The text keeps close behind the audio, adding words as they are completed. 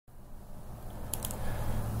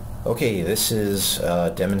Okay, this is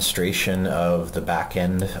a demonstration of the back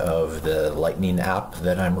end of the Lightning app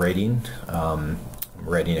that I'm writing. I'm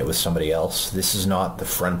writing it with somebody else. This is not the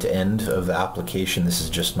front end of the application. This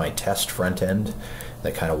is just my test front end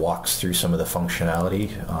that kind of walks through some of the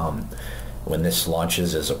functionality. When this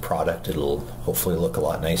launches as a product, it'll hopefully look a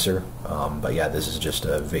lot nicer. But yeah, this is just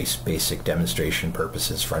a basic demonstration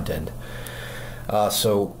purposes front end.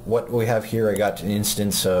 So what we have here, I got an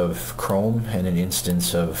instance of Chrome and an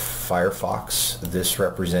instance of Firefox. This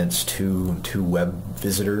represents two web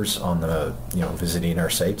visitors on the visiting our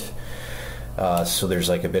site. So there's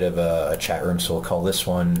like a bit of a chat room. So we'll call this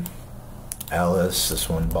one Alice, this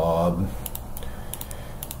one Bob.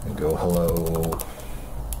 And go hello,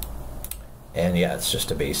 and yeah, it's just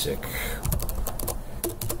a basic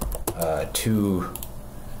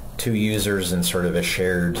two users in sort of a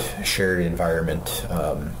shared environment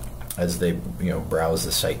as they browse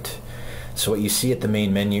the site. So what you see at the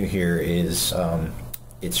main menu here is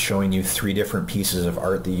it's showing you three different pieces of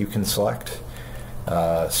art that you can select.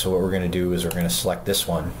 So what we're going to do is we're going to select this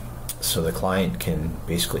one, so the client can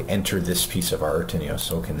basically enter this piece of art, and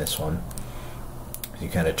so can this one. You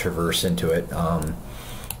kind of traverse into it.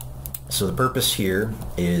 So the purpose here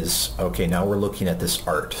is, okay, now we're looking at this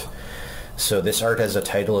art. So this art has a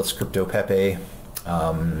title, it's Crypto Pepe.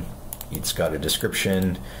 It's got a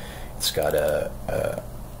description. It's got a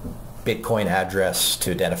Bitcoin address to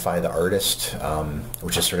identify the artist,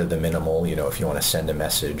 which is sort of the minimal. If you want to send a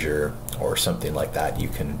message or something like that, you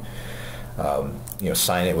can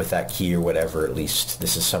sign it with that key or whatever. At least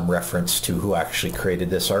this is some reference to who actually created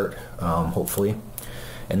this art, hopefully.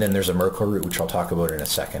 And then there's a Merkle root, which I'll talk about in a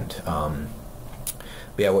second.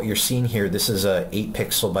 But yeah, what you're seeing here, this is a 8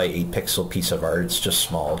 pixel by 8 pixel piece of art. It's just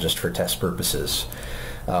small, just for test purposes.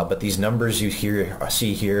 But these numbers you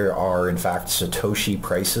see here are in fact Satoshi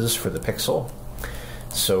prices for the pixel.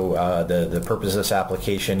 So the purpose of this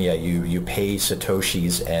application, yeah, you pay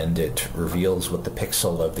Satoshis and it reveals what the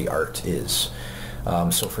pixel of the art is.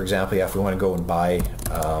 So for example, yeah, if we want to go and buy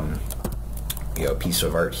a piece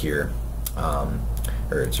of art here,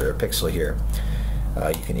 or sort of a pixel here,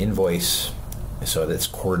 you can invoice. So that's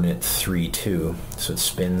coordinate 32, so it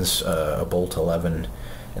spins a bolt 11,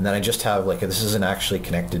 and then I just have this isn't actually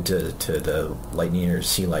connected to the Lightning or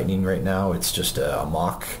C Lightning right now. It's just a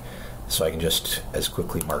mock, so I can just as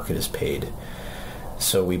quickly mark it as paid.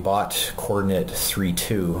 So we bought coordinate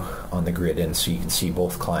 32 on the grid, and so you can see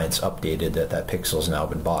both clients updated that pixel's now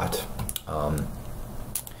been bought.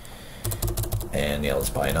 And yeah, let's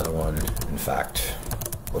buy another one. In fact,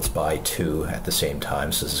 let's buy 2 at the same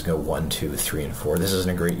time. So this is going to go 1, 2, 3, and 4. This isn't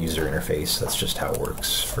a great user interface. That's just how it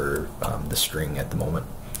works for the string at the moment.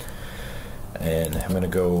 And I'm going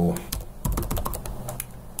to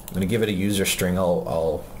give it a user string.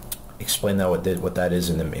 I'll explain that what that is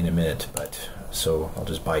in a minute. But so I'll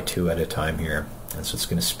just buy 2 at a time here, and so it's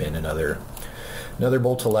going to spin another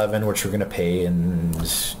bolt 11, which we're going to pay, and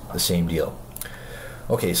the same deal.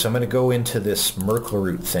 Okay, so I'm going to go into this Merkle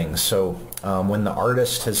root thing. So when the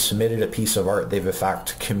artist has submitted a piece of art, they've in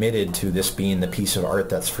fact committed to this being the piece of art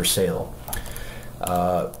that's for sale.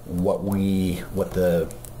 What the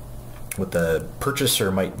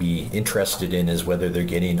purchaser might be interested in is whether they're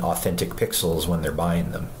getting authentic pixels when they're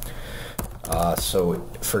buying them. So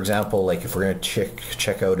for example, if we're going to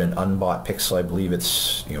check out an unbought pixel, I believe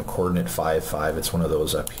it's coordinate 55. It's one of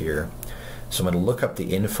those up here. So I'm going to look up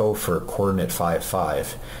the info for coordinate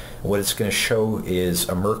 55. What it's going to show is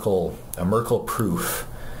a Merkle proof,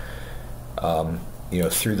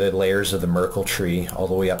 through the layers of the Merkle tree all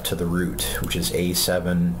the way up to the root, which is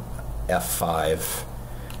A7 F5.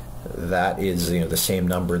 That is the same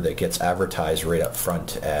number that gets advertised right up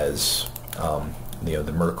front as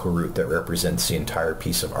the Merkle root that represents the entire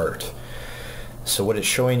piece of art. So what it's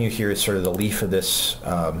showing you here is sort of the leaf of this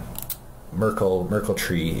Merkle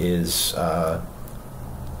tree is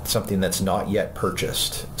something that's not yet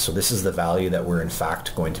purchased. So this is the value that we're in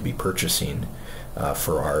fact going to be purchasing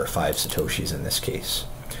for our 5 Satoshis in this case.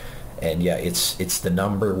 And yeah, it's the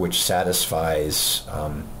number which satisfies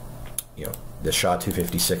the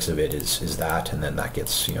SHA-256 of it is that, and then that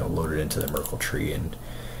gets loaded into the Merkle tree and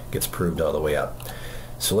gets proved all the way up.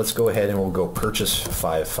 So let's go ahead and we'll go purchase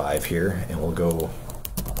 5 here, and we'll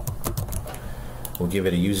give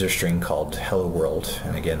it a user string called hello world,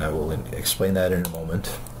 and again I will explain that in a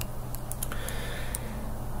moment.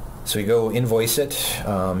 So we go invoice it,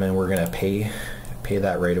 and we're going to pay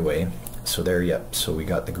that right away. So there, yep, so we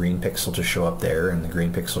got the green pixel to show up there, and the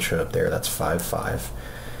green pixel showed up there. That's 5.5.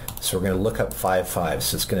 So we're going to look up 5.5.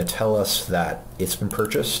 So it's going to tell us that it's been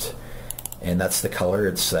purchased, and that's the color.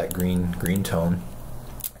 It's that green tone.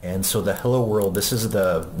 And so the hello world, this is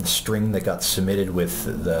the string that got submitted with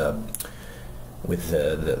the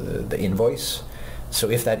invoice. So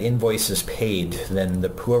if that invoice is paid, then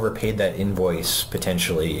whoever paid that invoice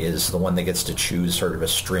potentially is the one that gets to choose sort of a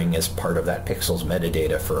string as part of that pixel's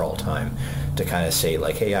metadata for all time, to kind of say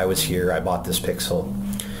like, hey, I was here, I bought this pixel.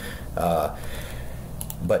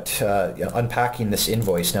 But unpacking this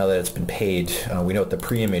invoice, now that it's been paid, we know what the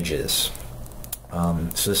pre-image is.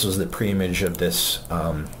 So this was the pre-image of this.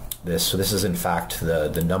 So this is in fact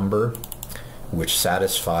the number which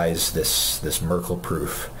satisfies this Merkle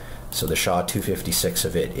proof. So the SHA-256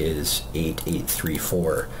 of it is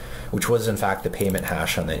 8834, which was in fact the payment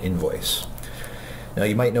hash on that invoice. Now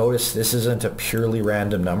you might notice this isn't a purely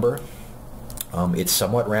random number. It's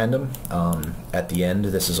somewhat random. At the end,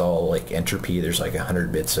 this is all like entropy. There's like 100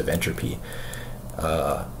 bits of entropy.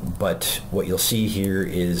 But what you'll see here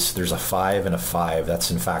is there's a 5 and a 5. That's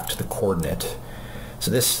in fact the coordinate. So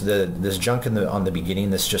this junk on the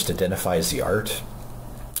beginning, this just identifies the art.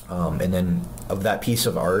 And then of that piece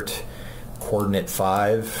of art, coordinate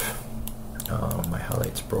 5, my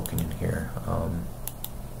highlight's broken in here.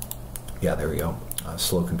 Yeah, there we go.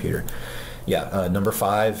 Slow computer. Yeah, number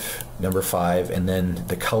 5, and then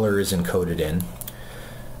the color is encoded in.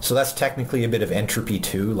 So that's technically a bit of entropy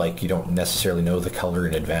too, like you don't necessarily know the color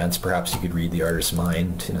in advance. Perhaps you could read the artist's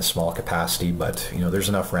mind in a small capacity, but there's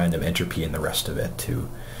enough random entropy in the rest of it to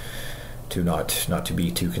not to be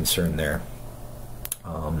too concerned there.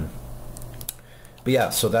 But yeah,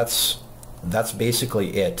 so that's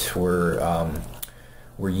basically it.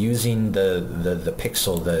 We're using the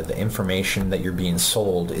pixel, the information that you're being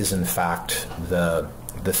sold is in fact the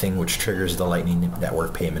thing which triggers the Lightning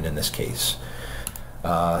Network payment in this case.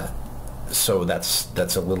 So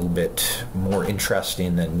that's a little bit more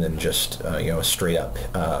interesting than just a straight up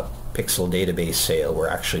pixel database sale. We're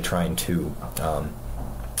actually trying to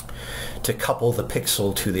couple the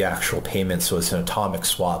pixel to the actual payment, so it's an atomic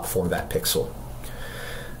swap for that pixel.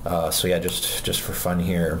 So yeah, just for fun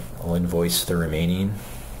here, I'll invoice the remaining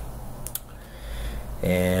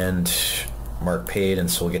and mark paid, and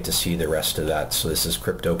so we'll get to see the rest of that. So this is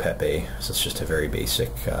Crypto Pepe, so it's just a very basic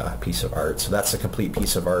piece of art. So that's a complete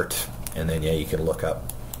piece of art, and then yeah, you can look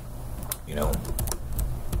up, or no,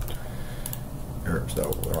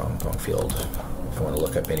 wrong field. If you want to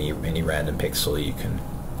look up any random pixel, you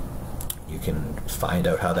can find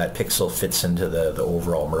out how that pixel fits into the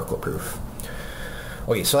overall Merkle proof.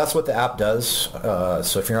 Okay, so that's what the app does.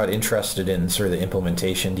 So if you're not interested in sort of the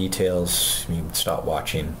implementation details, you can stop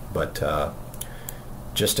watching. But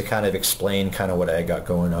just to kind of explain kind of what I got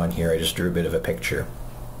going on here, I just drew a bit of a picture.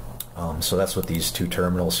 So that's what these two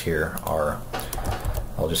terminals here are.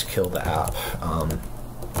 I'll just kill the app.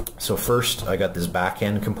 So first, I got this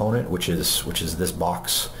backend component, which is this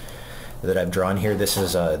box that I've drawn here. This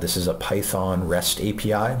is a Python REST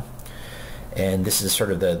API. And this is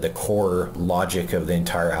sort of the core logic of the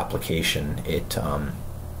entire application. It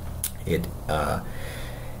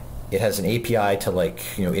has an API to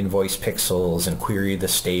invoice pixels and query the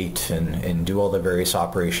state and do all the various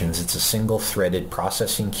operations. It's a single threaded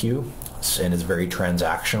processing queue, and it's very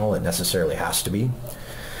transactional. It necessarily has to be.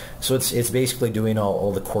 So it's basically doing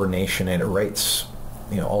all the coordination, and it writes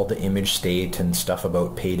all the image state and stuff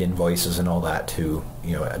about paid invoices and all that to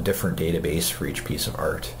a different database for each piece of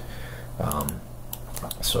art.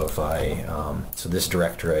 So if so this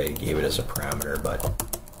director, I gave it as a parameter,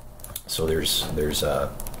 but so there's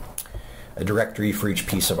a directory for each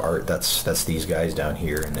piece of art. That's these guys down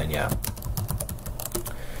here, and then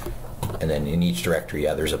and then in each directory,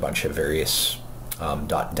 there's a bunch of various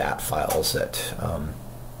 .dat files that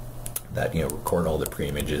record all the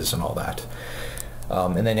pre-images and all that.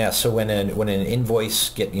 And then so when an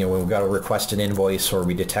invoice when we've got to request an invoice, or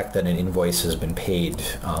we detect that an invoice has been paid,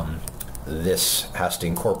 this has to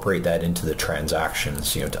incorporate that into the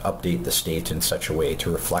transactions, to update the state in such a way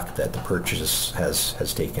to reflect that the purchase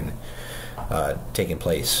has taken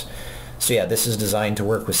place. So yeah, this is designed to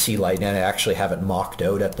work with C Lightning. I actually have it mocked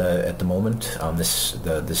out at the moment.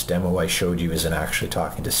 This demo I showed you isn't actually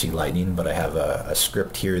talking to C Lightning, but I have a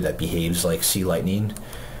script here that behaves like C Lightning,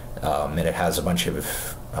 and it has a bunch of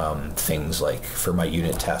things like for my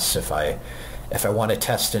unit tests. If I want to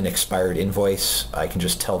test an expired invoice, I can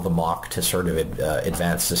just tell the mock to sort of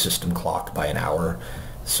advance the system clock by an hour,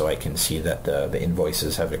 so I can see that the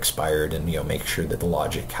invoices have expired and make sure that the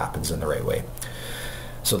logic happens in the right way.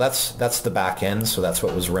 So that's the back end. So that's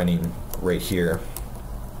what was running right here.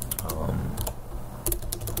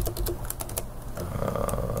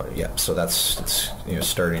 Yeah, so it's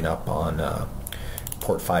starting up on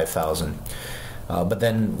port 5000. But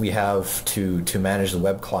then we have to manage the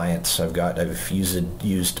web clients. I've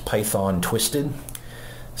used Python Twisted.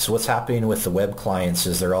 So what's happening with the web clients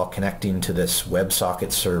is they're all connecting to this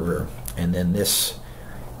WebSocket server, and then this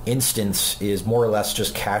instance is more or less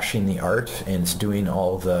just caching the art, and it's doing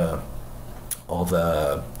all the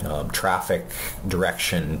traffic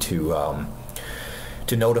direction to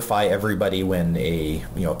notify everybody when a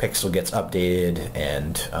pixel gets updated,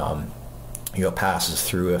 and passes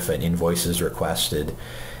through if an invoice is requested,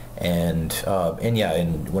 and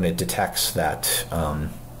when it detects that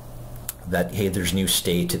hey, there's new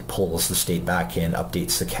state, it pulls the state back in,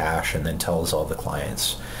 updates the cache, and then tells all the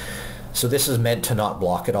clients. So this is meant to not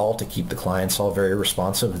block it all, to keep the clients all very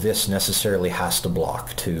responsive. This necessarily has to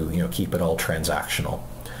block to keep it all transactional.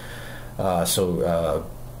 So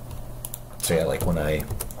yeah, like when I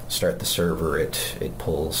start the server, it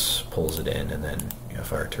pulls it in, and then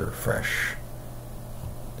if I were to refresh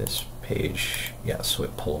this page, yeah, so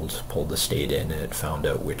it pulled the state in, and it found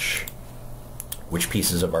out which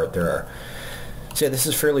pieces of art there are. So yeah, this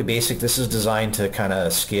is fairly basic. This is designed to kind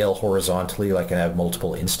of scale horizontally, like I have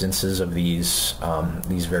multiple instances of these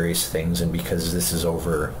various things, and because this is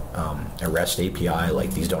over a REST API,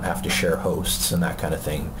 like these don't have to share hosts and that kind of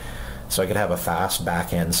thing. So I could have a fast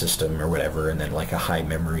back-end system or whatever, and then like a high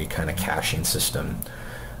memory kind of caching system.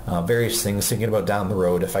 Various things, thinking about down the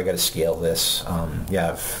road if I got to scale this.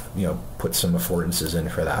 Yeah, I've put some affordances in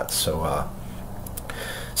for that. So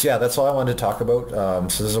yeah, that's all I wanted to talk about.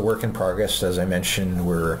 So this is a work in progress. As I mentioned,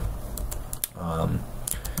 we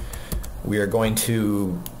are going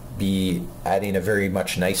to be adding a very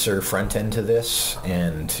much nicer front end to this,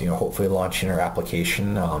 and hopefully launching our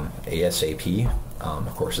application ASAP.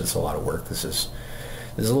 Of course, it's a lot of work. This is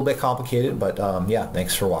a little bit complicated, but yeah,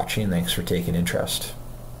 thanks for watching. Thanks for taking interest.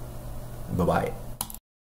 Bye-bye.